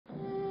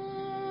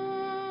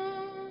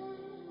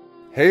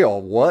Hey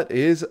all, what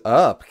is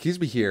up?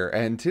 Keasbey here,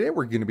 and today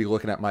we're going to be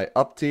looking at my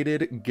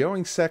updated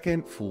going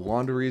second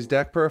Floowandereeze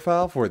deck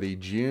profile for the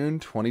June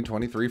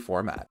 2023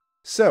 format.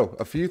 So,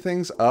 a few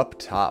things up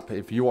top.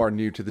 If you are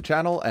new to the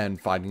channel and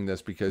finding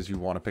this because you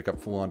want to pick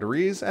up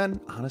Floowandereeze, and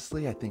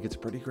honestly I think it's a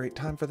pretty great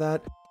time for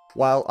that,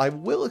 while I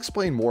will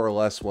explain more or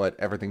less what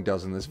everything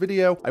does in this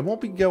video, I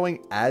won't be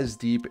going as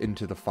deep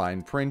into the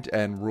fine print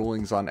and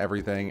rulings on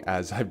everything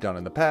as I've done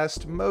in the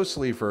past,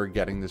 mostly for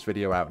getting this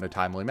video out in a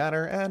timely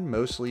manner and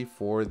mostly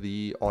for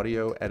the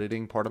audio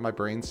editing part of my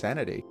brain's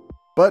sanity.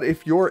 But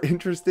if you're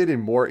interested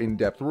in more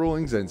in-depth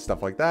rulings and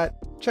stuff like that,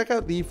 check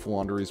out the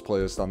Floowandereeze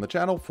playlist on the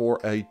channel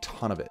for a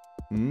ton of it.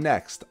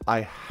 Next,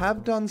 I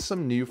have done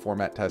some new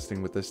format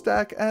testing with this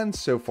deck, and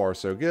so far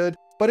so good,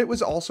 but it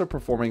was also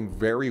performing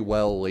very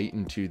well late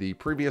into the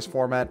previous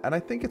format, and I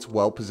think it's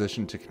well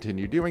positioned to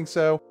continue doing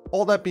so.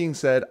 All that being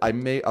said, I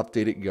may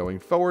update it going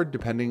forward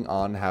depending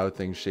on how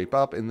things shape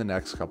up in the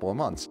next couple of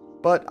months,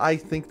 but I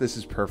think this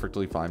is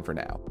perfectly fine for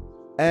now.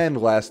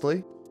 And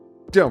lastly,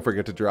 don't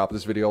forget to drop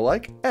this video a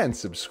like and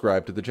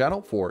subscribe to the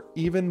channel for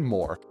even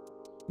more.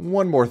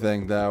 One more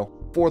thing though,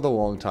 for the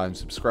longtime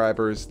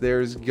subscribers,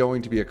 there's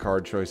going to be a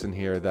card choice in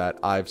here that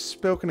I've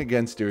spoken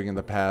against doing in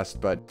the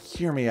past, but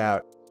hear me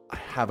out, I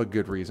have a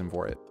good reason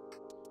for it.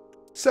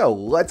 So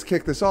let's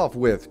kick this off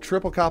with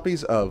triple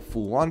copies of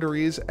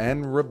Floowandereeze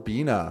and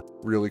Rabina.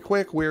 Really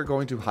quick, we're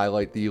going to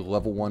highlight the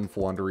level 1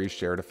 Floowandereeze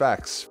shared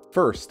effects.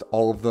 First,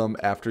 all of them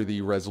after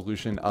the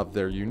resolution of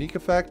their unique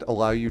effect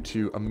allow you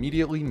to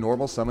immediately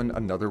normal summon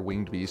another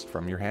winged beast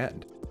from your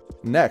hand.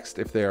 Next,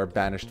 if they are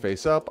banished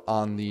face up,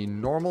 on the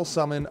normal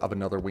summon of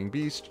another winged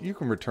beast, you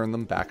can return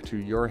them back to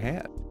your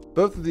hand.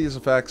 Both of these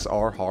effects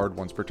are hard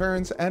once per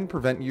turns and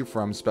prevent you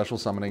from special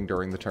summoning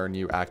during the turn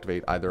you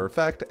activate either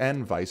effect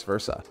and vice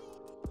versa.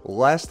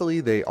 Lastly,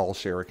 they all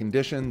share a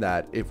condition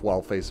that if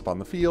while face up on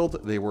the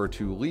field, they were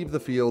to leave the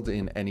field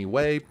in any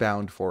way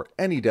bound for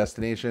any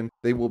destination,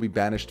 they will be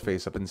banished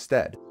face up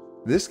instead.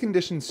 This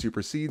condition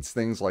supersedes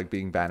things like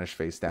being banished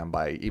face down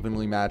by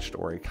evenly matched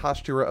or a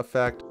Kashtira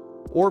effect,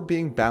 or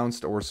being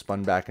bounced or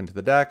spun back into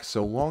the deck,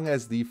 so long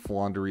as the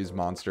Floowandereeze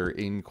monster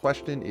in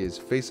question is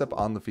face up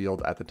on the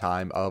field at the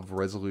time of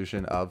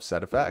resolution of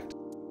said effect.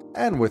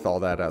 And with all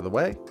that out of the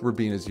way,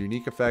 Rabina's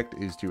unique effect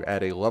is to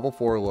add a level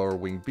 4 lower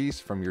winged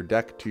beast from your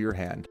deck to your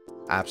hand.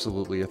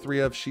 Absolutely a 3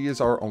 of, she is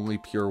our only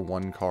pure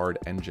 1 card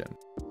engine.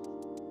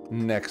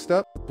 Next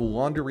up,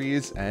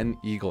 Floowandereeze and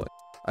Eaglin.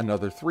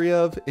 Another 3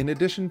 of, in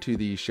addition to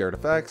the shared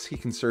effects, he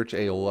can search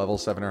a level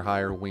 7 or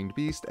higher winged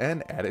beast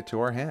and add it to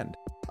our hand.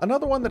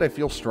 Another one that I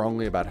feel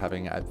strongly about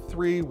having at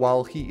 3,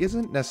 while he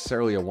isn't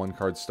necessarily a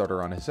 1-card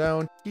starter on his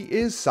own, he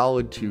is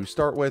solid to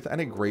start with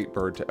and a great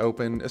bird to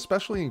open,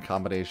 especially in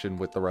combination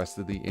with the rest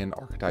of the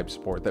in-archetype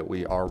support that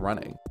we are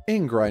running.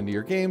 In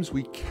grindier games,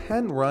 we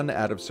can run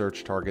out of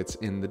search targets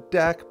in the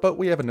deck, but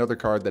we have another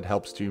card that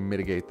helps to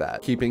mitigate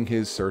that, keeping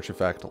his search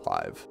effect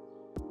alive.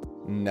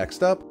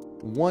 Next up,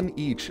 one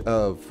each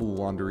of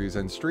Floowandereeze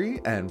and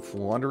Stree, and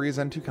Floowandereeze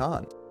and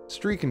Toucan.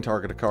 Stree can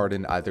target a card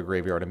in either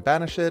graveyard and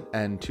banish it,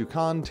 and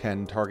Toucan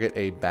can target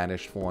a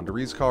banished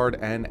Floowandereeze card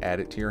and add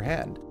it to your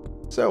hand.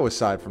 So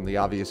aside from the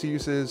obvious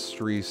uses,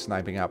 Stree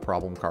sniping out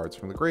problem cards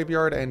from the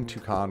graveyard and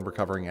Toucan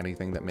recovering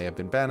anything that may have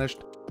been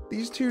banished,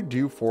 these two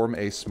do form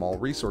a small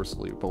resource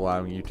loop,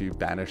 allowing you to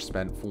banish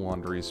spent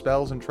Floowandereeze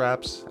spells and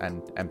traps,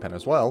 and Empen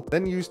as well,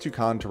 then use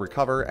Toucan to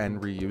recover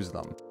and reuse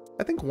them.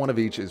 I think one of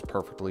each is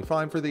perfectly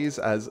fine for these,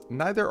 as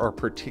neither are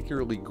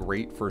particularly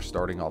great for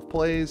starting off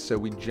plays, so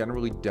we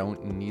generally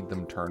don't need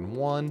them turn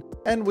 1,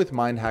 and with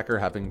Mindhacker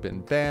having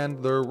been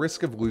banned, the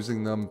risk of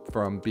losing them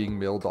from being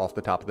milled off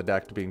the top of the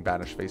deck to being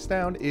banished face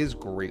down is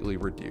greatly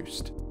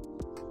reduced.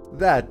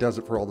 That does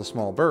it for all the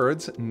small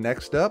birds.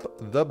 Next up,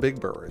 the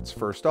big birds.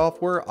 First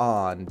off, we're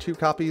on 2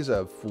 copies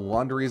of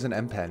Floowandereeze and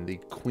Empen, the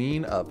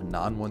queen of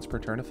non-once per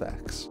turn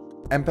effects.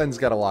 Empen's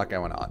got a lot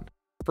going on.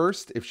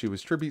 First, if she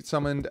was tribute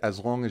summoned,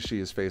 as long as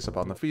she is face up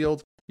on the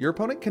field, your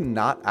opponent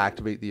cannot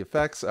activate the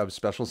effects of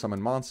special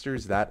summon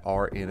monsters that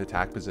are in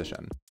attack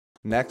position.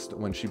 Next,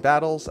 when she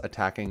battles,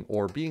 attacking,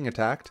 or being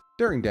attacked,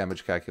 during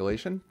damage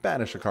calculation,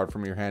 banish a card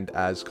from your hand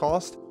as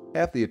cost,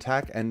 half the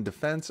attack and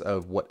defense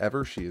of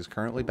whatever she is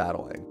currently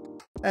battling.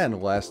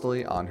 And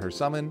lastly, on her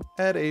summon,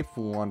 add a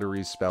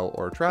Floowandereeze spell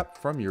or trap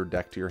from your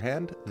deck to your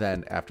hand,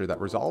 then after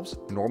that resolves,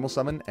 normal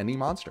summon any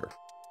monster.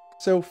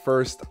 So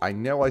first, I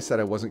know I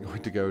said I wasn't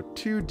going to go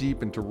too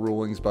deep into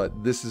rulings,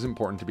 but this is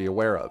important to be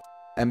aware of.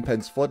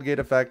 Empen's Floodgate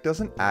effect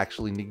doesn't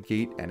actually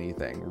negate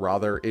anything,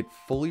 rather it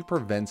fully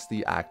prevents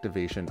the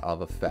activation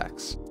of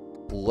effects.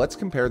 Let's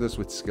compare this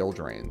with Skill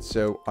Drain.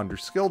 So under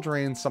Skill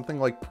Drain, something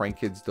like Prank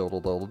Kid's Diddle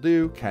Diddle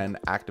Do can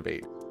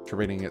activate,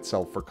 trading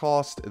itself for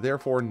cost,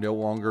 therefore no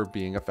longer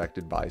being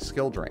affected by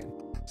Skill Drain.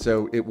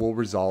 So it will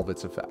resolve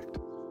its effect.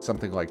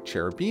 Something like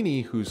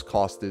Cherubini, whose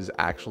cost is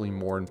actually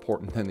more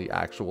important than the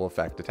actual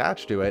effect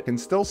attached to it, can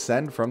still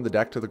send from the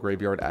deck to the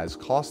graveyard as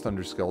cost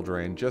under Skill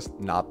Drain, just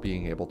not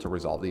being able to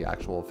resolve the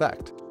actual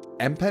effect.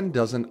 MPen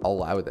doesn't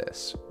allow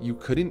this. You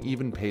couldn't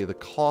even pay the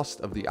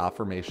cost of the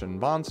affirmation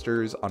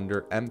monsters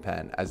under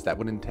MPen, as that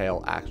would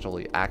entail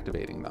actually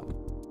activating them.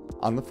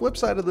 On the flip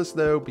side of this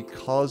though,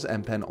 because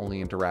MPen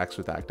only interacts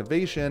with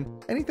activation,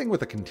 anything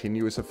with a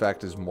continuous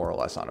effect is more or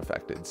less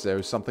unaffected,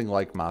 so something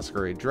like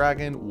Masquerade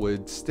Dragon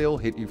would still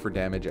hit you for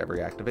damage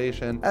every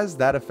activation, as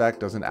that effect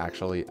doesn't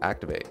actually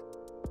activate.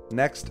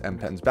 Next,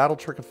 MPen's Battle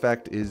Trick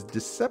effect is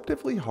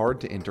deceptively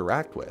hard to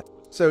interact with.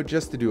 So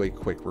just to do a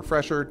quick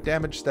refresher,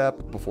 damage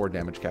step before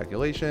damage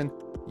calculation,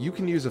 you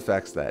can use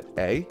effects that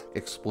A,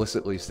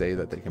 explicitly say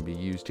that they can be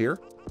used here,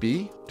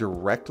 B,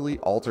 directly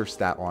alter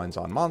stat lines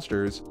on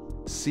monsters,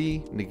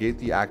 C, negate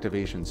the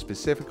activation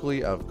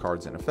specifically of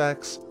cards and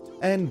effects,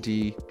 and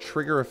D,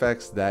 trigger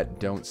effects that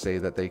don't say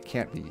that they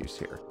can't be used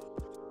here.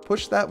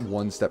 Push that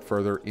one step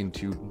further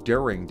into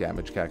during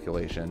damage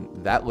calculation,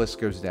 that list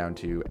goes down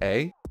to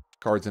A,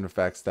 cards and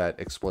effects that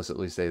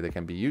explicitly say they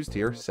can be used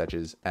here, such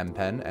as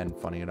MPen and,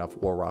 funny enough,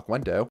 Warrock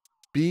Wendo.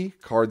 B,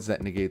 cards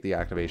that negate the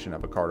activation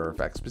of a card or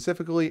effect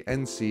specifically,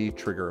 and C,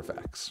 trigger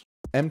effects.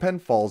 MPen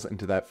falls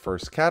into that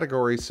first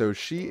category, so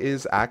she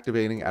is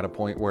activating at a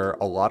point where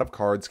a lot of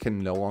cards can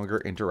no longer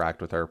interact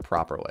with her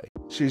properly.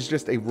 She's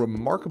just a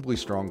remarkably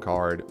strong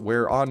card,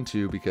 we're on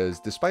to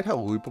because despite how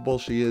loopable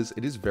she is,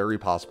 it is very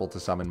possible to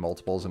summon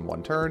multiples in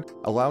one turn,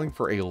 allowing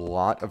for a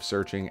lot of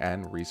searching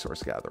and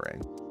resource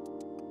gathering.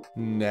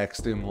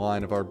 Next in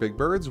line of our big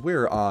birds,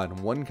 we're on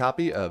one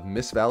copy of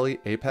Mist Valley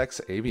Apex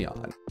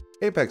Avion.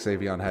 Apex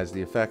Avion has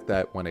the effect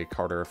that when a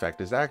card or effect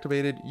is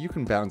activated, you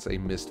can bounce a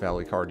Mist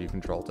Valley card you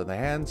control to the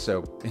hand,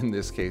 so in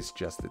this case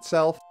just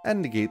itself,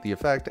 and negate the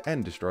effect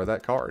and destroy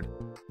that card.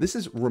 This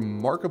is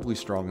remarkably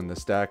strong in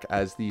this deck,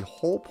 as the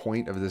whole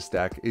point of this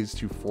deck is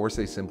to force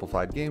a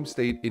simplified game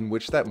state in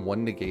which that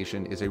one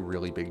negation is a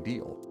really big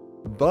deal.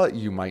 But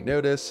you might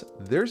notice,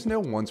 there's no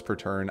once per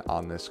turn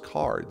on this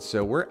card,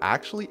 so we're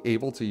actually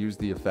able to use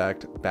the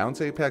effect, bounce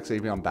Apex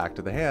Avion back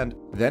to the hand,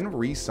 then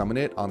re-summon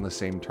it on the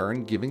same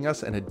turn, giving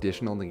us an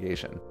additional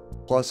negation,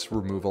 plus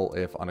removal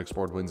if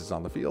Unexplored Winds is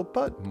on the field,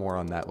 but more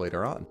on that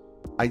later on.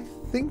 I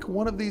think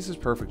one of these is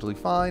perfectly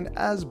fine,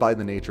 as by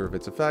the nature of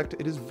its effect,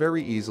 it is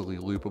very easily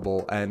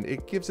loopable, and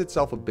it gives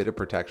itself a bit of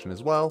protection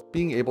as well,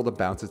 being able to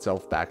bounce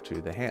itself back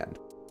to the hand.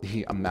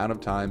 The amount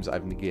of times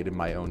I've negated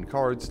my own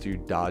cards to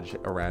dodge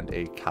around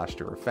a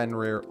Kashtira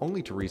Fenrir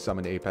only to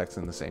resummon Apex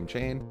in the same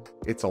chain,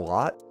 it's a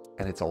lot,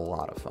 and it's a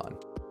lot of fun.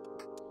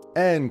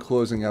 And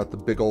closing out the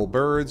big ol'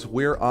 birds,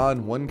 we're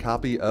on one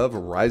copy of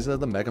Ryza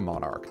the Mega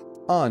Monarch.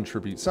 On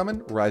Tribute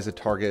Summon, Ryza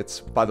targets,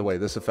 by the way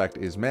this effect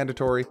is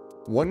mandatory,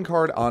 one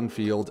card on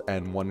field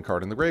and one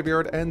card in the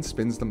graveyard, and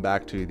spins them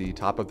back to the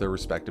top of their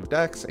respective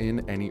decks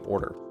in any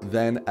order.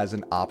 Then, as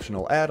an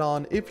optional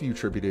add-on, if you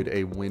tributed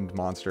a wind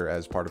monster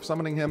as part of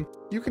summoning him,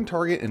 you can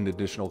target an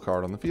additional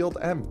card on the field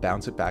and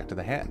bounce it back to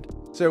the hand.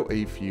 So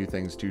a few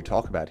things to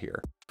talk about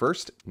here.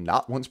 First,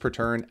 not once per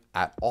turn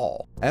at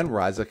all, and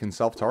Ryza can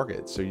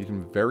self-target, so you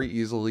can very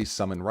easily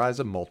summon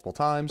Ryza multiple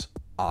times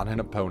on an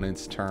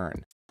opponent's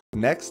turn.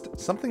 Next,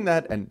 something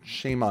that, and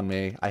shame on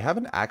me, I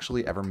haven't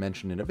actually ever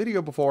mentioned in a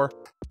video before,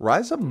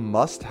 Ryza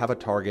must have a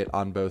target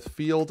on both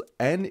field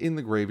and in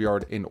the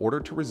graveyard in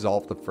order to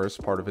resolve the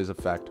first part of his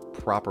effect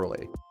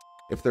properly.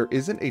 If there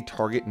isn't a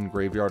target in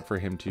graveyard for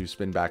him to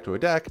spin back to a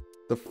deck,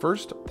 the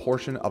first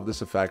portion of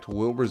this effect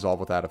will resolve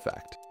with that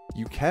effect.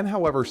 You can,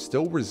 however,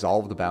 still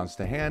resolve the bounce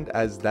to hand,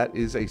 as that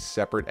is a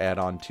separate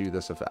add-on to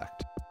this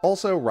effect.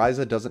 Also,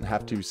 Ryza doesn't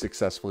have to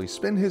successfully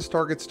spin his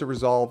targets to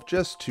resolve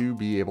just to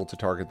be able to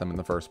target them in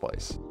the first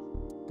place.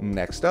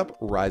 Next up,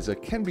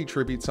 Ryza can be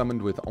tribute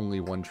summoned with only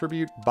one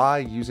tribute by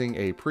using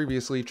a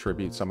previously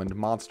tribute summoned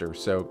monster,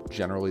 so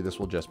generally this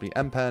will just be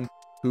MPen,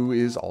 who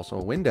is also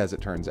a wind as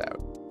it turns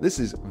out. This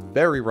is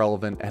very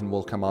relevant and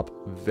will come up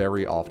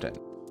very often.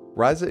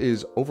 Ryza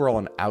is overall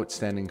an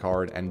outstanding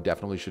card and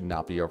definitely should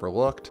not be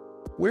overlooked.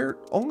 We're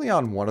only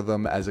on one of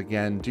them, as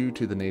again, due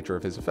to the nature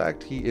of his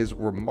effect, he is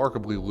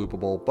remarkably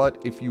loopable,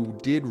 but if you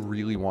did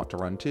really want to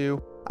run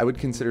two, I would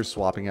consider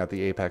swapping out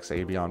the Apex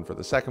Avion for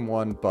the second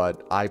one,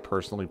 but I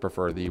personally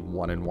prefer the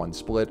 1-in-1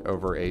 split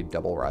over a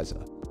double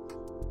Ryza.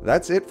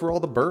 That's it for all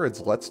the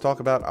birds. Let's talk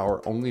about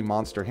our only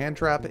monster hand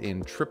trap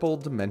in Triple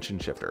Dimension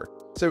Shifter.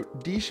 So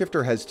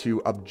D-Shifter has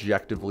two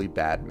objectively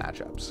bad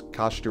matchups,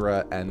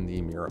 Kashtira and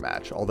the Mirror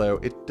Match, although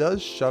it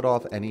does shut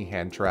off any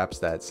hand traps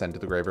that send to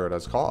the graveyard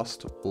as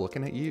cost.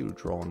 Looking at you,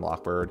 Droll and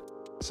Lockbird.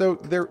 So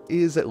there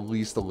is at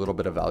least a little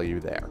bit of value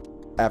there.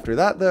 After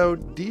that though,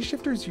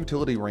 D-Shifter's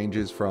utility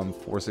ranges from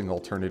forcing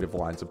alternative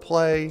lines of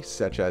play,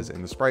 such as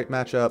in the Sprite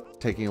matchup,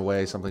 taking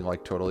away something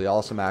like Totally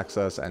Awesome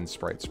Access and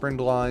Sprite Sprint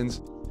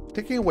lines,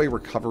 taking away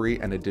recovery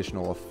and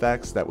additional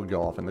effects that would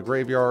go off in the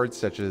graveyard,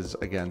 such as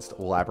against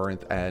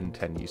Labyrinth and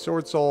Tenyi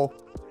Sword Soul,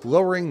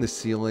 lowering the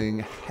ceiling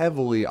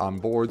heavily on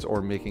boards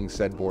or making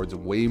said boards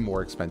way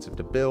more expensive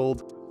to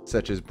build,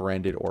 such as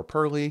Branded or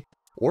Pearly,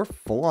 or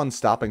full-on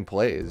stopping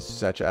plays,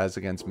 such as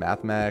against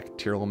Mathmech,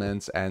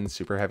 Tearlaments, and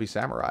Super Heavy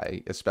Samurai,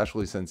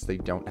 especially since they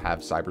don't have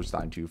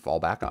Cyberstein to fall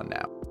back on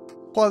now.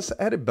 Plus,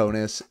 added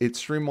bonus, it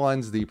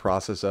streamlines the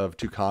process of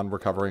Toucan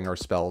recovering our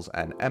spells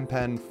and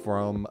M-Pen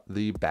from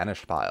the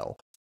banished pile.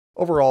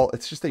 Overall,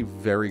 it's just a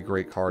very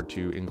great card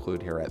to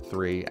include here at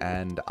 3,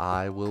 and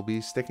I will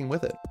be sticking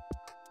with it.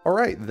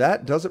 Alright,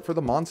 that does it for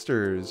the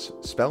monsters,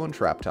 spell and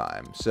trap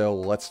time. So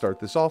let's start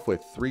this off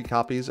with 3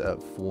 copies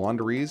of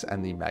Floowandereeze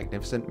and the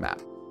Magnificent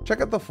Map.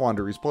 Check out the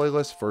Floowandereeze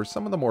playlist for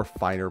some of the more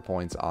finer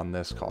points on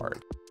this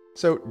card.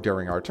 So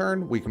during our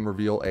turn, we can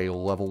reveal a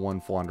level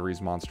 1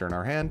 Floowandereeze monster in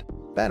our hand,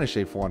 banish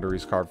a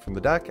Floowandereeze card from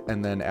the deck,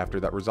 and then after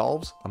that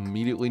resolves,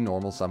 immediately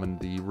normal summon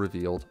the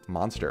revealed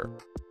monster.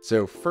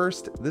 So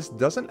first, this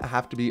doesn't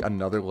have to be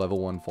another level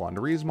 1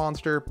 Floowandereeze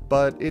monster,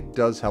 but it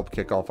does help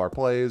kick off our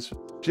plays.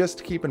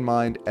 Just keep in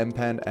mind,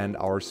 M-Pen and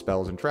our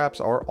spells and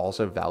traps are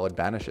also valid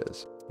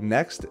banishes.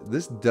 Next,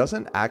 this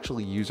doesn't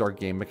actually use our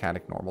game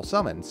mechanic normal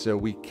summon, so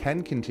we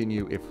can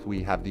continue if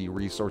we have the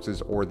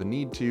resources or the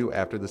need to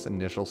after this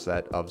initial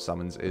set of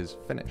summons is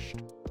finished.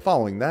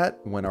 Following that,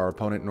 when our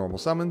opponent normal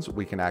summons,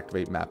 we can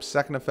activate map's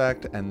second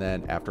effect, and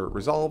then after it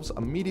resolves,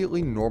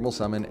 immediately normal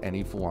summon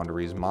any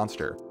Floowandereeze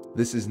monster.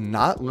 This is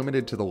not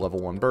limited to the level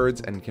 1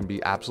 birds and can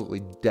be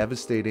absolutely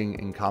devastating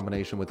in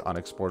combination with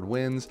unexplored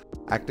winds,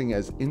 acting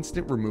as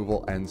instant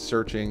removal and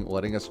searching,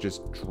 letting us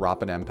just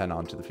drop an M-Pen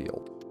onto the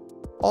field.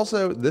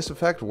 Also, this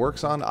effect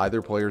works on either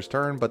player's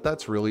turn, but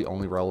that's really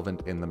only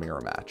relevant in the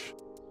mirror match.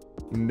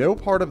 No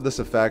part of this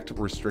effect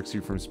restricts you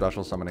from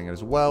special summoning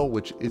as well,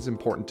 which is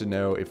important to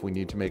know if we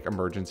need to make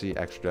emergency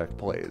extra deck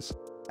plays.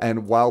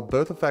 And while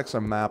both effects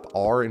on map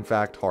are in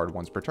fact hard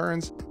once per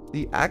turns,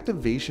 the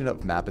activation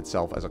of map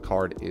itself as a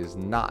card is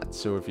not,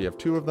 so if you have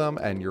 2 of them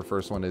and your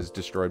first one is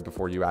destroyed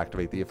before you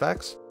activate the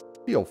effects,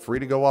 feel free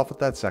to go off with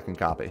that second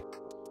copy.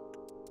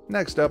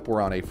 Next up,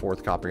 we're on a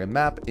 4th copy of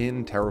map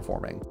in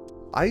Terraforming.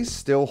 I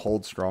still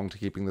hold strong to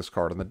keeping this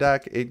card on the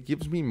deck. It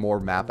gives me more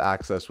map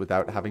access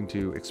without having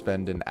to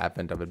expend an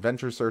Advent of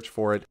Adventure search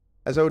for it,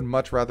 as I would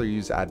much rather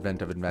use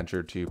Advent of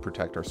Adventure to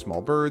protect our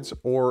small birds,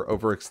 or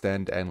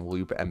overextend and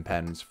loop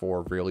M-Pens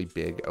for really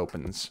big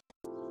opens.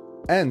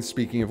 And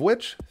speaking of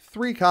which,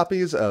 3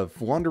 copies of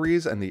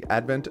Floowandereeze and the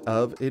Advent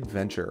of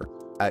Adventure.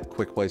 At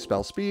quick play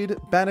spell speed,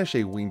 banish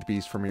a winged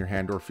beast from your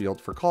hand or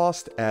field for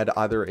cost, add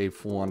either a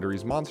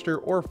Floowandereeze monster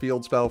or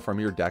field spell from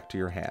your deck to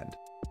your hand.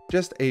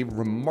 Just a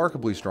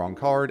remarkably strong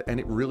card, and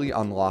it really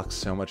unlocks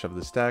so much of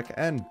this deck,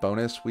 and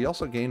bonus, we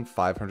also gain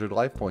 500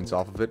 life points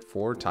off of it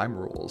for time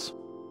rules.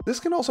 This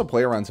can also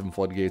play around some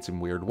floodgates in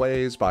weird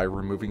ways by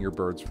removing your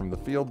birds from the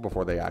field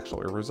before they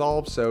actually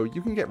resolve, so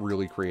you can get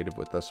really creative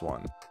with this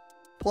one.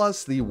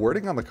 Plus, the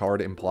wording on the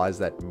card implies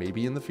that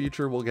maybe in the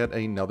future we'll get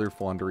another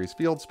Floowandereeze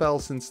field spell,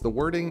 since the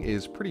wording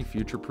is pretty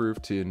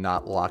future-proof to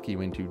not lock you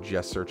into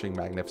just searching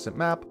Magnificent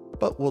Map,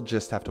 but we'll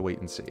just have to wait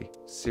and see.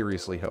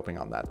 Seriously hoping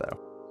on that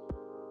though.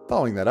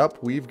 Following that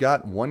up, we've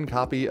got 1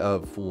 copy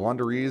of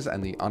Floowandereeze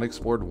and the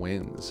Unexplored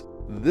Winds.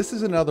 This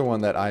is another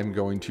one that I'm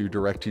going to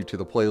direct you to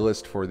the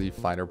playlist for the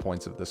finer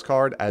points of this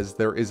card, as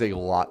there is a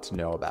lot to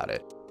know about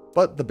it.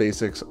 But the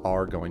basics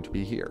are going to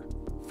be here.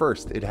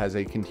 First, it has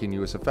a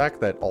continuous effect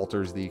that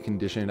alters the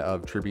condition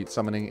of tribute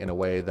summoning in a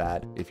way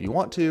that, if you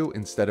want to,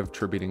 instead of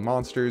tributing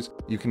monsters,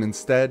 you can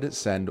instead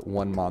send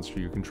 1 monster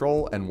you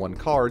control and 1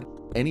 card,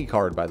 any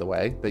card by the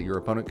way, that your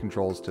opponent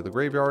controls to the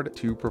graveyard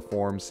to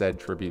perform said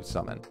tribute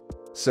summon.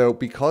 So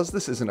because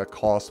this isn't a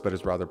cost but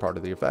is rather part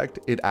of the effect,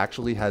 it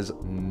actually has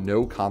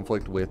no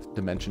conflict with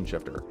Dimension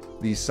Shifter.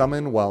 The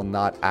summon, while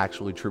not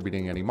actually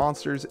tributing any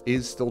monsters,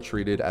 is still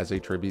treated as a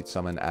tribute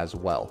summon as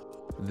well.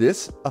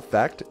 This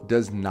effect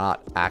does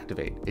not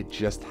activate, it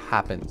just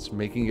happens,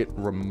 making it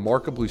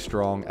remarkably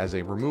strong as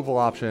a removal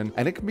option,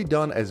 and it can be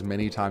done as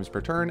many times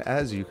per turn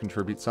as you can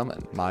tribute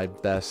summon. My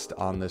best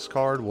on this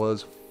card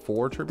was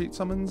 4 tribute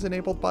summons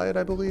enabled by it,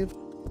 I believe.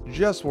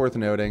 Just worth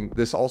noting,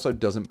 this also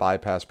doesn't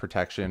bypass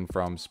protection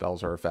from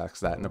spells or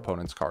effects that an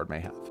opponent's card may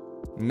have.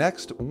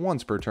 Next,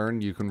 once per turn,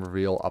 you can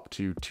reveal up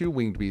to 2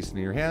 winged beasts in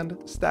your hand,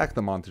 stack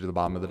them onto the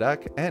bottom of the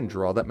deck, and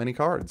draw that many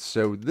cards.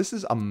 So this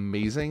is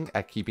amazing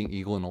at keeping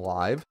Eaglin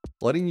alive,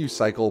 letting you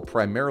cycle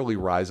primarily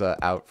Ryza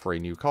out for a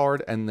new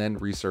card, and then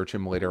research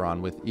him later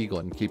on with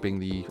Eaglin, keeping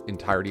the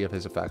entirety of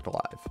his effect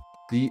alive.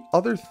 The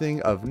other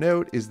thing of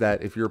note is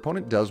that if your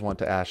opponent does want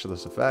to Ash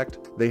this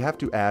effect, they have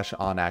to Ash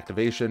on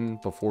activation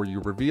before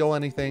you reveal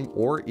anything,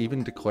 or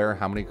even declare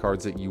how many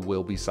cards that you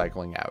will be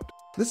cycling out.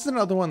 This is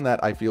another one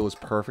that I feel is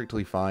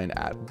perfectly fine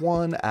at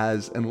 1,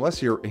 as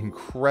unless you're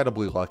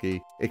incredibly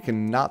lucky, it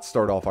cannot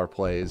start off our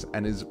plays,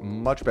 and is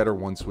much better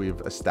once we've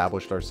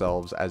established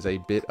ourselves as a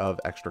bit of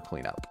extra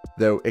cleanup,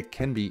 though it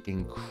can be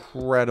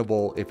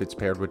incredible if it's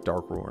paired with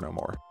Dark Ruler No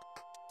More.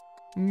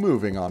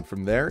 Moving on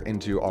from there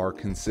into our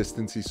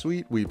consistency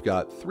suite, we've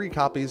got 3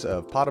 copies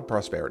of Pot of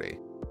Prosperity.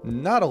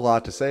 Not a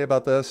lot to say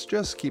about this,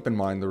 just keep in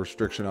mind the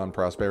restriction on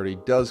Prosperity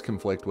does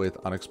conflict with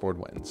Unexplored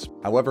Winds.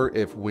 However,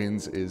 if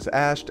Winds is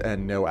ashed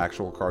and no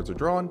actual cards are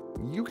drawn,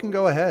 you can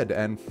go ahead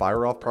and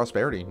fire off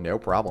Prosperity, no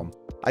problem.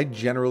 I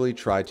generally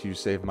try to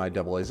save my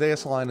double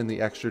Isaias line in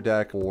the extra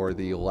deck or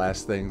the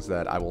last things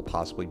that I will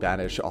possibly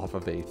banish off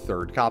of a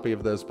third copy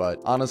of this, but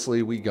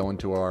honestly, we go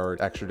into our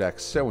extra deck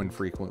so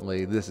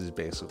infrequently, this is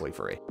basically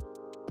free.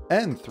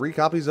 And 3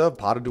 copies of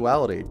Pot of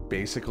Duality,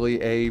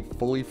 basically a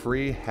fully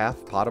free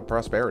half Pot of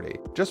Prosperity.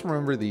 Just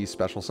remember the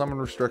special summon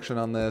restriction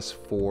on this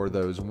for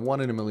those 1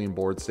 in a million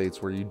board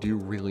states where you do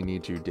really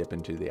need to dip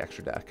into the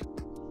extra deck.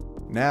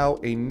 Now,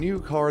 a new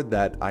card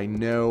that I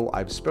know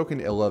I've spoken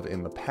ill of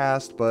in the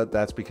past, but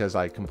that's because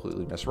I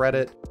completely misread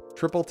it.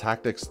 Triple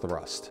Tactics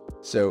Thrust.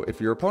 So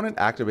if your opponent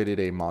activated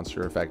a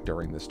monster effect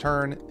during this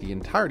turn, the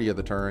entirety of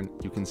the turn,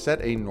 you can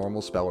set a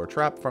normal spell or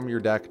trap from your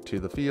deck to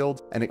the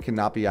field, and it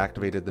cannot be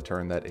activated the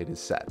turn that it is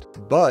set.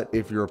 But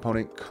if your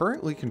opponent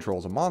currently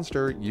controls a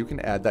monster, you can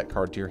add that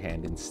card to your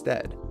hand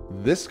instead.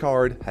 This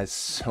card has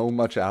so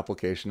much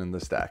application in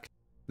this deck.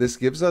 This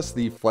gives us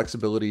the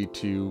flexibility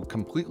to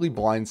completely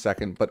blind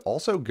second, but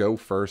also go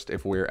first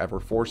if we're ever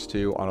forced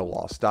to on a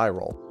lost die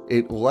roll.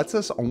 It lets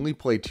us only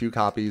play 2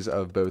 copies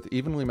of both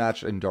Evenly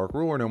Matched and Dark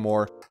Ruler No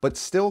More, but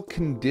still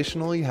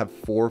conditionally have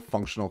 4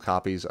 functional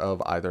copies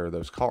of either of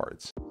those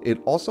cards. It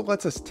also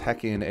lets us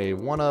tech in a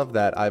one of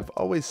that I've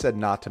always said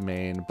not to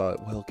main,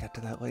 but we'll get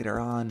to that later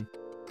on.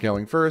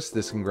 Going first,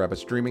 this can grab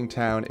us Dreaming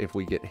Town if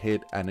we get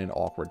hit at an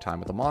awkward time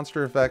with a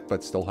monster effect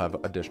but still have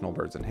additional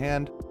birds in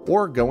hand,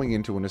 or going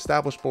into an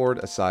established board,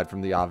 aside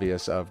from the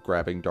obvious of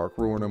grabbing Dark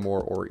Ruler No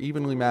More or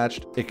Evenly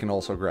Matched, it can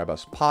also grab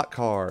us pot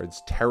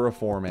cards,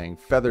 terraforming,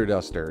 feather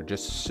duster,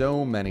 just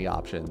so many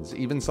options,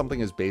 even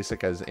something as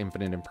basic as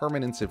infinite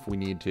impermanence if we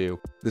need to.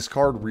 This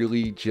card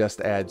really just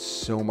adds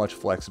so much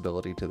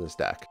flexibility to this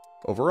deck.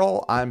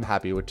 Overall, I'm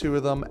happy with 2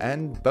 of them,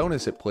 and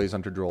bonus it plays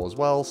under draw as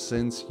well,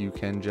 since you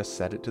can just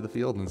set it to the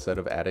field instead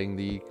of adding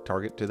the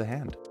target to the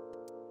hand.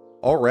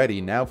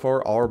 Alrighty, now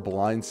for our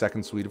blind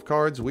second suite of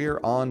cards, we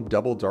are on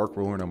double Dark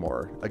Ruler No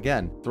More.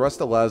 Again,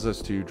 Thrust allows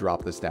us to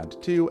drop this down to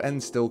 2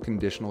 and still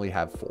conditionally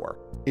have 4.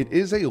 It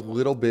is a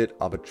little bit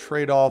of a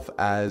trade-off,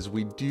 as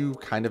we do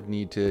kind of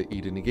need to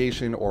eat a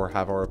negation or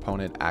have our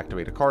opponent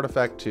activate a card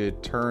effect to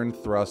turn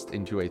Thrust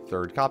into a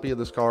third copy of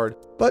this card,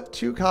 but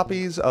 2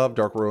 copies of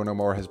Dark Ruler No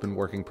More has been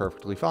working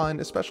perfectly fine,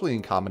 especially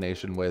in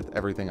combination with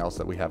everything else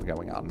that we have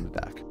going on in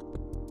the deck.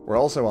 We're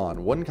also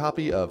on 1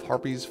 copy of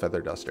Harpy's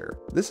Feather Duster.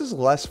 This is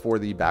less for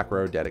the back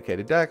row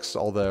dedicated decks,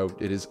 although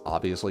it is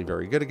obviously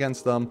very good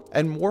against them,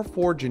 and more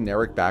for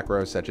generic back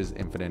row such as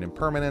Infinite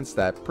Impermanence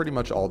that pretty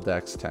much all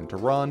decks tend to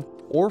run,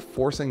 or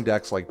forcing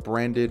decks like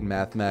Branded,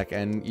 Mathmech,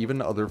 and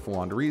even other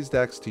Floowandereeze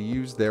decks to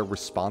use their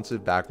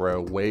responsive back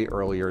row way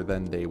earlier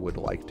than they would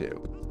like to.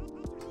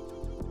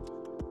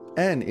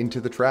 And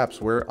into the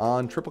traps, we're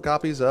on triple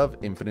copies of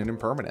Infinite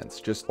Impermanence,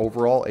 just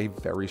overall a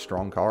very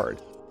strong card.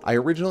 I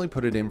originally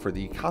put it in for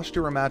the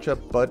Kashtira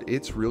matchup, but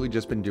it's really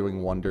just been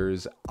doing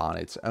wonders on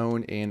its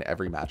own in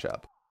every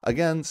matchup.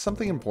 Again,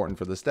 something important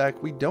for this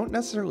deck, we don't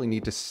necessarily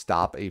need to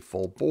stop a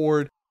full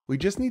board, we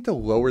just need to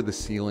lower the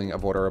ceiling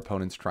of what our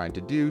opponent's trying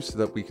to do so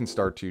that we can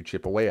start to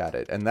chip away at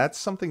it, and that's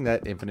something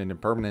that Infinite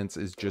Impermanence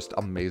is just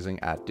amazing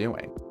at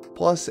doing.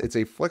 Plus, it's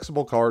a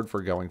flexible card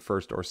for going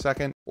first or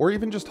second, or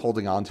even just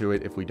holding on to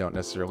it if we don't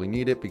necessarily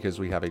need it because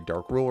we have a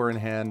Dark Ruler in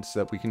hand so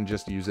that we can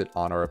just use it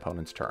on our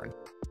opponent's turn.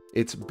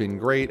 It's been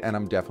great, and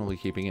I'm definitely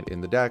keeping it in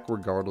the deck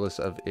regardless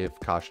of if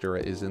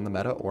Kashtira is in the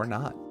meta or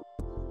not.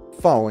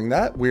 Following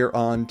that, we're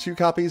on 2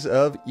 copies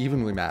of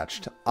Evenly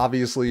Matched.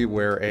 Obviously,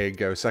 we're a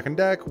go second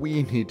deck,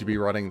 we need to be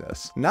running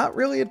this. Not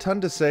really a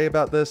ton to say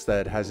about this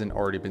that hasn't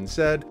already been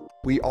said.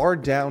 We are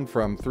down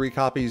from 3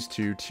 copies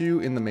to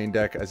 2 in the main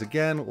deck, as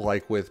again,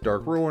 like with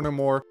Dark Ruler No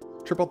More,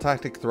 Triple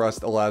Tactic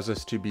Thrust allows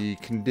us to be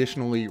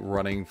conditionally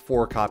running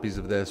 4 copies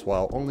of this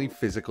while only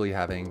physically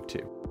having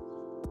 2.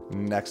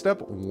 Next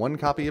up, 1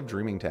 copy of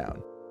Dreaming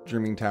Town.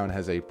 Dreaming Town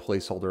has a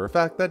placeholder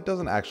effect that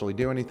doesn't actually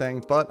do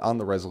anything, but on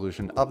the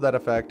resolution of that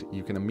effect,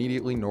 you can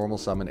immediately normal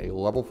summon a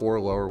level 4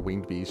 lower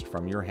winged beast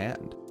from your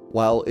hand.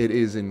 While it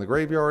is in the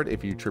graveyard,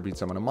 if you tribute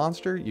summon a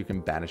monster, you can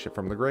banish it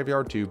from the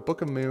graveyard to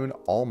Book of Moon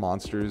all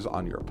monsters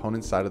on your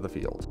opponent's side of the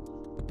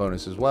field.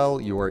 Bonus as well,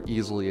 you are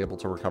easily able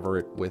to recover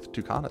it with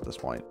Toucan at this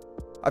point.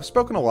 I've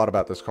spoken a lot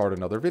about this card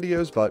in other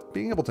videos, but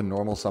being able to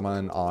normal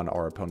summon on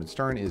our opponent's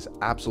turn is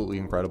absolutely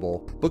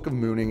incredible. Book of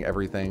Mooning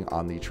everything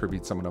on the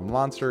tribute summon of a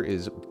monster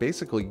is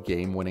basically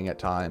game winning at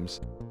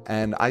times,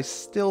 and I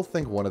still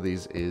think one of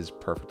these is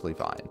perfectly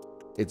fine.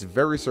 It's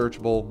very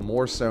searchable,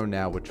 more so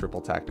now with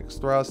Triple Tactics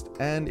Thrust,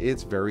 and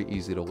it's very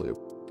easy to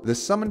loop. The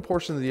summon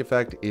portion of the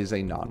effect is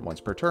a non-once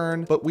per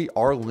turn, but we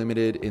are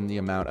limited in the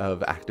amount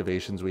of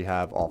activations we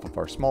have off of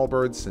our small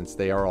birds since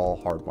they are all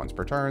hard once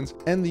per turns,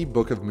 and the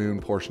Book of Moon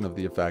portion of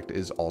the effect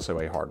is also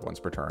a hard once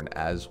per turn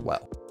as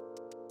well.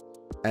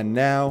 And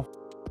now,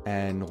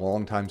 and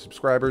longtime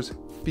subscribers,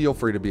 feel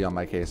free to be on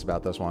my case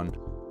about this one,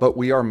 but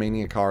we are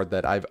maining a card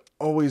that I've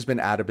always been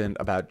adamant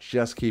about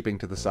just keeping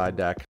to the side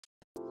deck.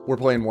 We're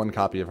playing 1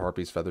 copy of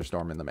Harpy's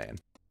Featherstorm in the main.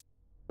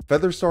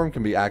 Featherstorm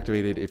can be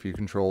activated if you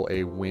control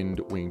a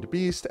winged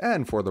beast,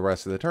 and for the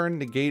rest of the turn,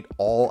 negate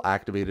all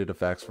activated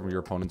effects from your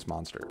opponent's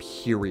monster,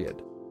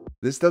 period.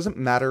 This doesn't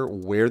matter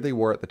where they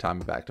were at the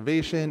time of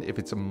activation. If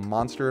it's a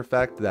monster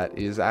effect that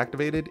is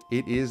activated,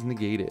 it is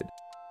negated.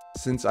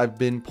 Since I've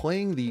been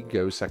playing the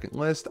go second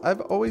list,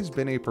 I've always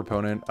been a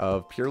proponent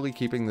of purely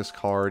keeping this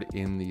card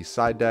in the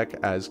side deck,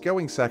 as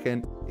going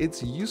second,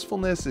 its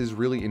usefulness is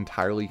really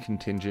entirely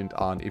contingent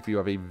on if you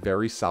have a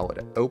very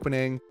solid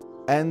opening,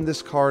 and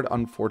this card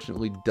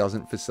unfortunately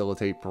doesn't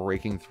facilitate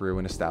breaking through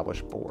an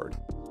established board.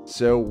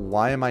 So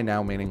why am I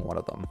now maining one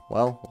of them?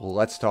 Well,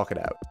 let's talk it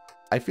out.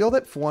 I feel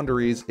that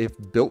Floowandereeze, if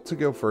built to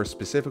go first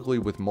specifically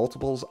with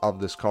multiples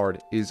of this card,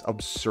 is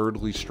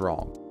absurdly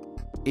strong.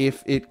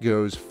 If it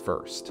goes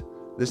first.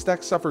 This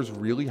deck suffers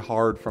really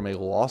hard from a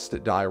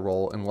lost die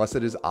roll unless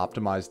it is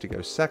optimized to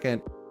go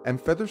second, and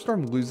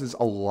Featherstorm loses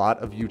a lot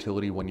of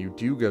utility when you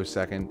do go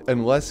second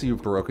unless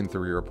you've broken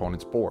through your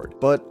opponent's board.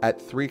 But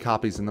at 3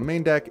 copies in the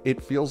main deck,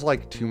 it feels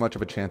like too much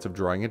of a chance of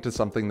drawing into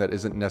something that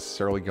isn't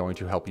necessarily going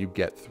to help you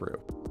get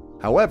through.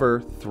 However,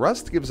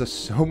 Thrust gives us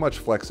so much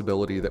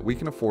flexibility that we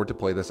can afford to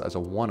play this as a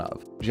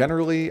one-of.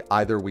 Generally,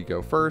 either we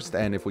go first,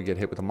 and if we get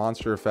hit with a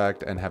monster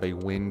effect and have a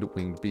winged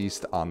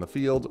beast on the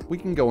field, we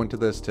can go into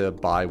this to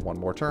buy one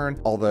more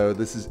turn, although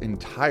this is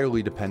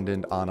entirely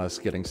dependent on us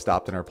getting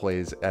stopped in our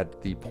plays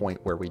at the point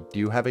where we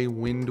do have a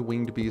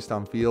winged beast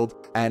on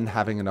field, and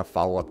having enough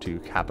follow-up to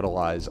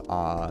capitalize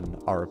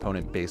on our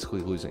opponent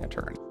basically losing a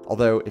turn.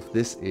 Although, if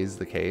this is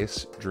the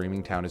case,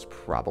 Dreaming Town is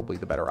probably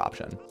the better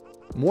option.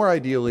 More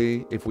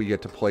ideally, if we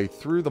get to play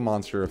through the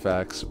monster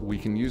effects, we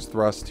can use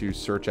Thrust to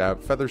search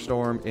out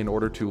Featherstorm in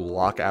order to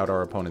lock out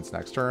our opponent's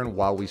next turn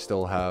while we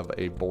still have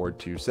a board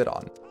to sit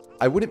on.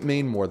 I wouldn't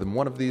main more than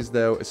one of these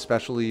though,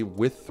 especially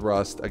with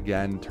Thrust,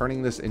 again,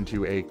 turning this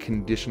into a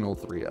conditional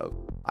 3-of.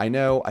 I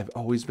know I've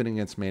always been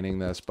against maining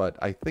this, but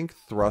I think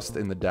Thrust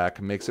in the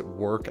deck makes it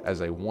work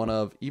as a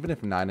 1-of, even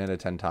if 9 out of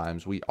 10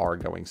 times we are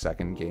going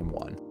second game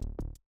 1.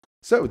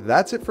 So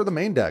that's it for the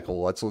main deck.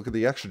 Let's look at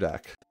the extra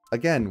deck.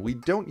 Again, we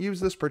don't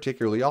use this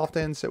particularly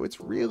often, so it's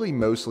really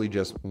mostly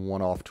just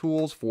one-off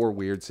tools for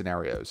weird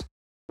scenarios.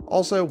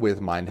 Also,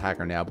 with Mind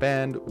Hacker now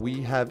banned,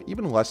 we have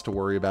even less to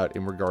worry about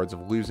in regards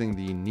of losing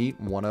the neat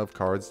one-of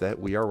cards that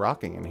we are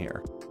rocking in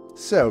here.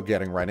 So,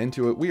 getting right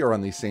into it, we are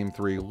on the same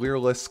 3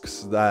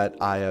 Lyrilisks that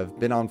I have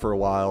been on for a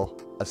while: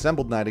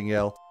 Assembled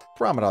Nightingale,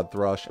 Promenade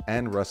Thrush,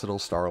 and Recital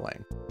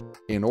Starling.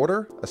 In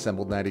order,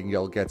 Assembled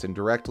Nightingale gets in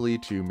directly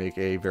to make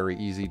a very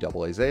easy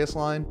double Azaeus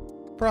line.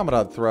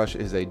 Promenade Thrush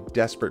is a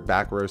desperate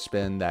back row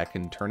spin that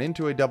can turn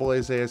into a double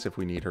Azaeus if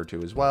we need her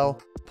to as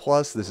well.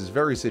 Plus, this is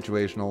very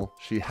situational.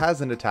 She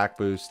has an attack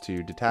boost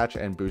to detach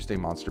and boost a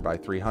monster by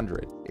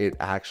 300. It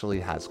actually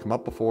has come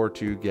up before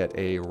to get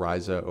a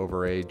Ryza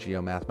over a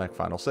Geomathmech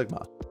Final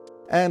Sigma.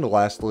 And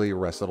lastly,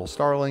 Recital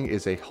Starling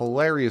is a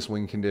hilarious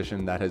win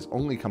condition that has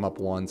only come up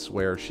once,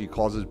 where she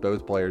causes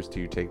both players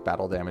to take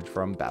battle damage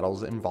from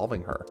battles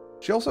involving her.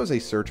 She also has a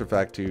search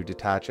effect to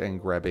detach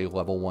and grab a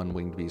level 1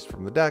 winged beast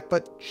from the deck,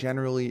 but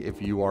generally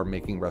if you are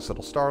making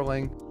Recital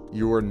Starling,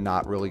 you are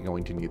not really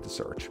going to need the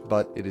search,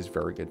 but it is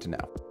very good to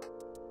know.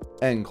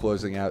 And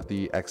closing out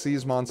the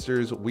Xyz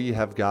monsters, we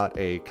have got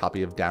a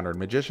copy of Downward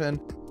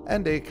Magician,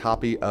 and a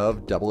copy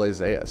of Double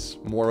Azaeus.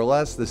 More or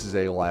less, this is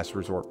a last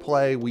resort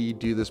play. We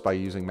do this by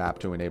using map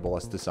to enable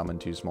us to summon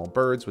 2 small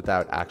birds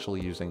without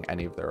actually using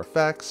any of their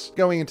effects,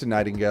 going into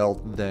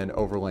Nightingale, then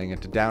overlaying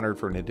into Downward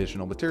for an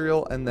additional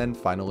material, and then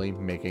finally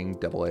making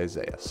Double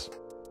Azaeus.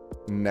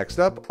 Next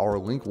up are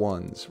Link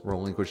 1s,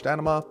 Relinquished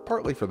Anima,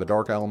 partly for the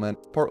dark element,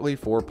 partly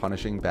for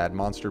punishing bad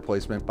monster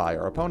placement by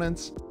our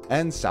opponents,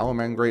 and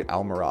Salamangreat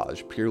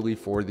Almirage, purely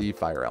for the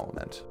fire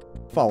element.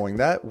 Following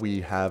that, we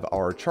have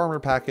our Charmer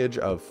package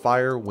of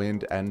Fire,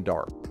 Wind, and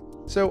Dark.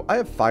 So I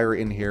have Fire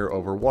in here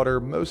over Water,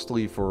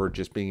 mostly for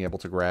just being able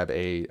to grab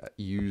a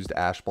used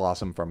Ash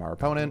Blossom from our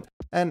opponent,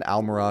 and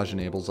Almirage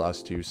enables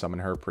us to summon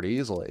her pretty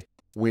easily.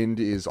 Wind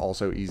is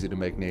also easy to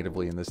make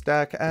natively in this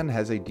deck, and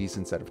has a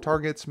decent set of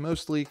targets,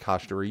 mostly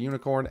Kashtira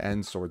Unicorn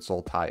and Sword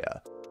Soul Taya.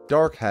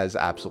 Dark has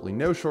absolutely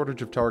no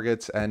shortage of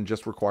targets, and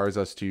just requires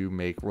us to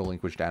make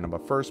Relinquished Anima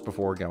first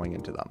before going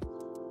into them.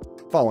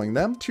 Following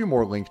them, 2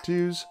 more Link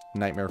 2s,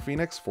 Nightmare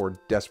Phoenix for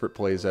desperate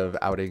plays of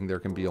outing There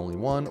Can Be Only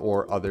One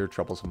or other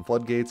troublesome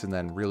floodgates and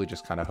then really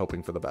just kind of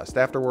hoping for the best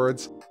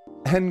afterwards,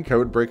 and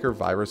Codebreaker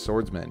Virus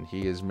Swordsman.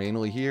 He is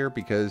mainly here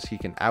because he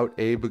can out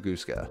a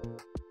Baguska.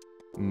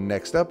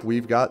 Next up,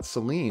 we've got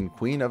Celine,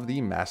 Queen of the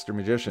Master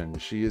Magician.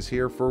 She is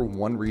here for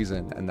one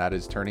reason, and that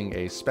is turning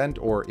a spent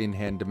or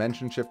in-hand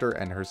Dimension Shifter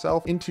and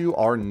herself into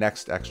our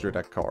next extra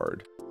deck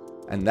card.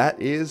 And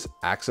that is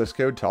Access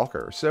Code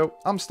Talker. So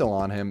I'm still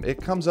on him.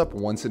 It comes up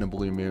once in a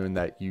blue moon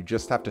that you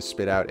just have to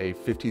spit out a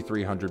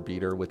 5300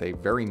 beater with a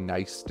very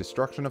nice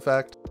destruction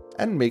effect,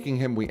 and making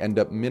him we end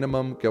up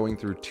minimum going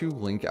through 2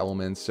 link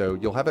elements, so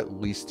you'll have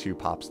at least 2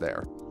 pops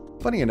there.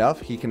 Funny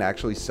enough, he can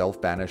actually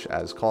self-banish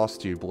as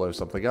cost to blow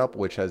something up,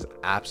 which has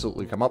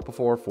absolutely come up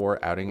before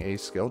for outing a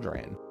skill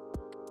drain.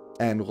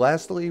 And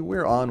lastly,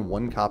 we're on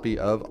 1 copy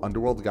of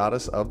Underworld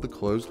Goddess of the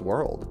Closed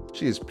World.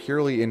 She is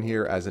purely in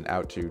here as an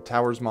out to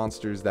Towers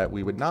monsters that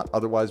we would not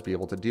otherwise be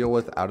able to deal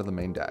with out of the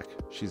main deck.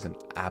 She's an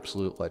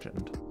absolute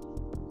legend.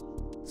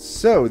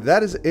 So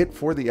that is it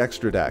for the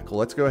extra deck.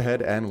 Let's go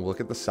ahead and look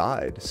at the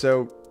side.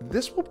 So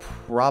this will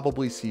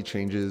probably see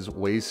changes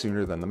way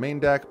sooner than the main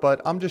deck,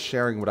 but I'm just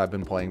sharing what I've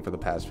been playing for the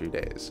past few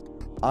days.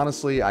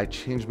 Honestly, I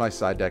change my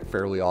side deck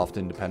fairly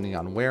often depending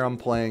on where I'm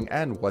playing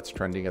and what's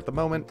trending at the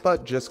moment,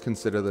 but just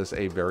consider this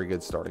a very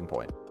good starting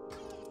point.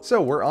 So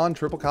we're on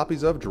triple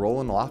copies of Droll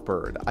and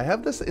Lockbird. I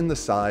have this in the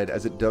side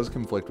as it does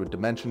conflict with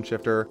Dimension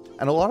Shifter,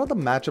 and a lot of the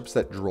matchups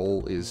that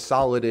Droll is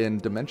solid in,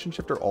 Dimension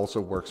Shifter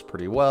also works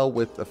pretty well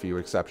with a few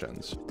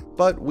exceptions.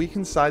 But we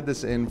can side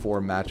this in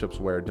for matchups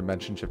where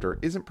Dimension Shifter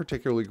isn't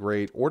particularly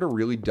great or to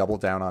really double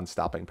down on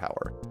stopping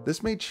power.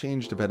 This may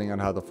change depending on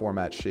how the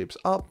format shapes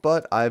up,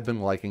 but I've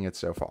been liking it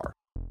so far.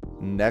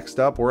 Next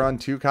up, we're on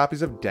 2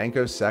 copies of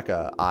Danko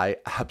Sekka. I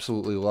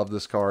absolutely love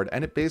this card,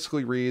 and it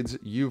basically reads,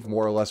 you've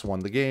more or less won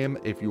the game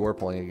if you are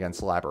playing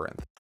against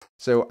Labyrinth.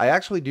 So I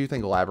actually do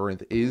think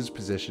Labyrinth is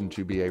positioned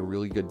to be a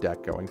really good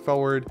deck going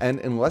forward, and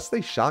unless they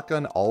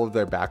shotgun all of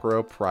their back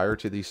row prior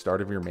to the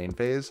start of your main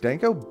phase,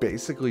 Danko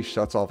basically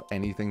shuts off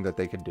anything that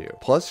they can do.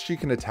 Plus, she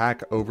can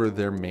attack over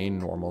their main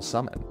normal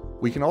summon.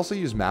 We can also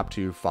use Map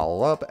to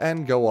follow up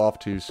and go off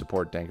to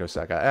support Danko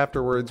Sekka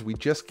afterwards. We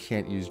just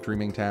can't use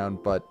Dreaming Town,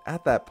 but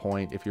at that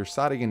point, if you're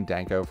siding in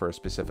Danko for a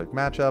specific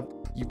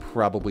matchup, you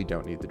probably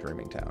don't need the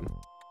Dreaming Town.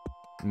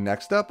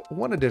 Next up,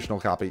 1 additional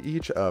copy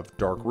each of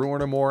Dark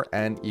Ruin or more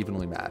and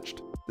Evenly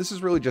Matched. This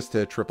is really just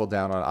to triple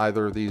down on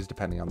either of these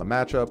depending on the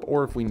matchup,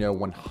 or if we know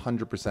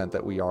 100%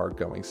 that we are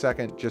going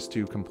second, just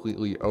to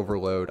completely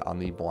overload on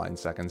the blind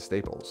second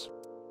staples.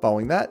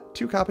 Following that,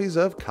 2 copies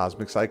of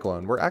Cosmic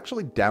Cyclone. We're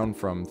actually down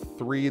from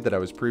 3 that I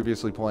was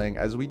previously playing,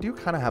 as we do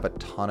kind of have a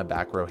ton of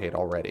back row hate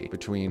already,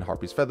 between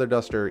Harpy's Feather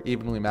Duster,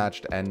 Evenly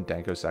Matched, and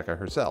Danko Sekka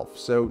herself.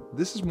 So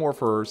this is more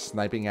for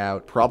sniping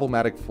out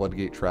problematic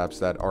floodgate traps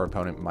that our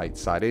opponent might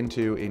side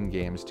into in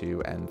games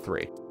 2 and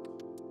 3.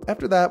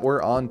 After that,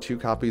 we're on 2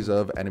 copies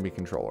of Enemy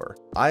Controller.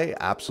 I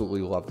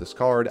absolutely love this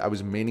card. I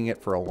was maining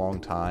it for a long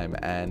time,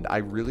 and I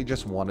really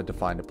just wanted to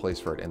find a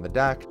place for it in the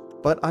deck,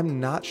 but I'm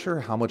not sure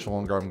how much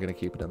longer I'm going to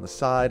keep it in the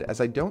side, as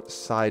I don't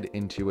side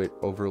into it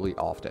overly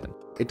often.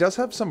 It does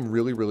have some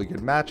really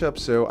good matchups,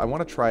 so I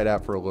want to try it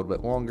out for a little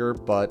bit longer,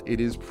 but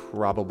it is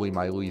probably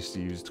my least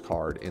used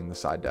card in the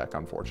side deck,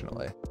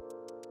 unfortunately.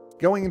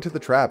 Going into the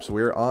traps,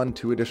 we're on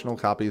 2 additional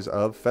copies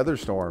of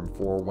Featherstorm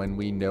for when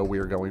we know we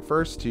are going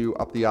first to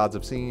up the odds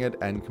of seeing it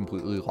and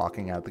completely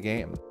locking out the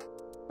game.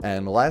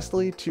 And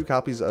lastly, 2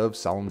 copies of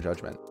Solemn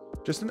Judgment.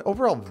 Just an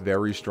overall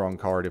very strong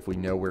card if we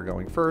know we're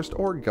going first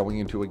or going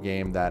into a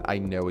game that I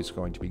know is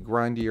going to be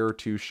grindier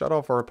to shut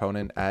off our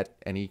opponent at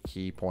any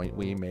key point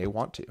we may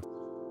want to.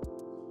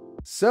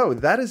 So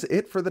that is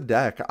it for the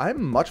deck.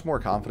 I'm much more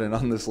confident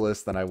on this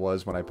list than I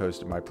was when I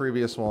posted my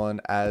previous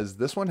one, as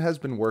this one has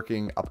been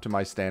working up to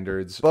my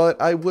standards, but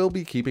I will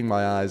be keeping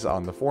my eyes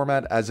on the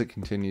format as it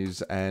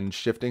continues and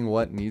shifting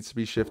what needs to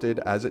be shifted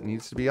as it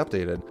needs to be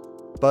updated.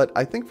 But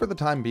I think for the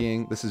time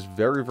being, this is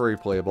very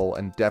playable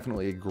and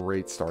definitely a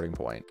great starting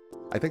point.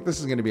 I think this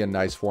is going to be a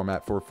nice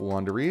format for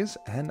Floowandereeze,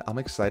 and I'm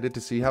excited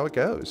to see how it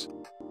goes.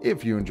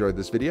 If you enjoyed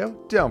this video,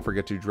 don't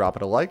forget to drop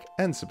it a like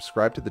and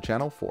subscribe to the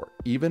channel for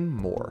even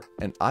more,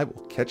 and I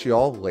will catch you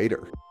all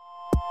later.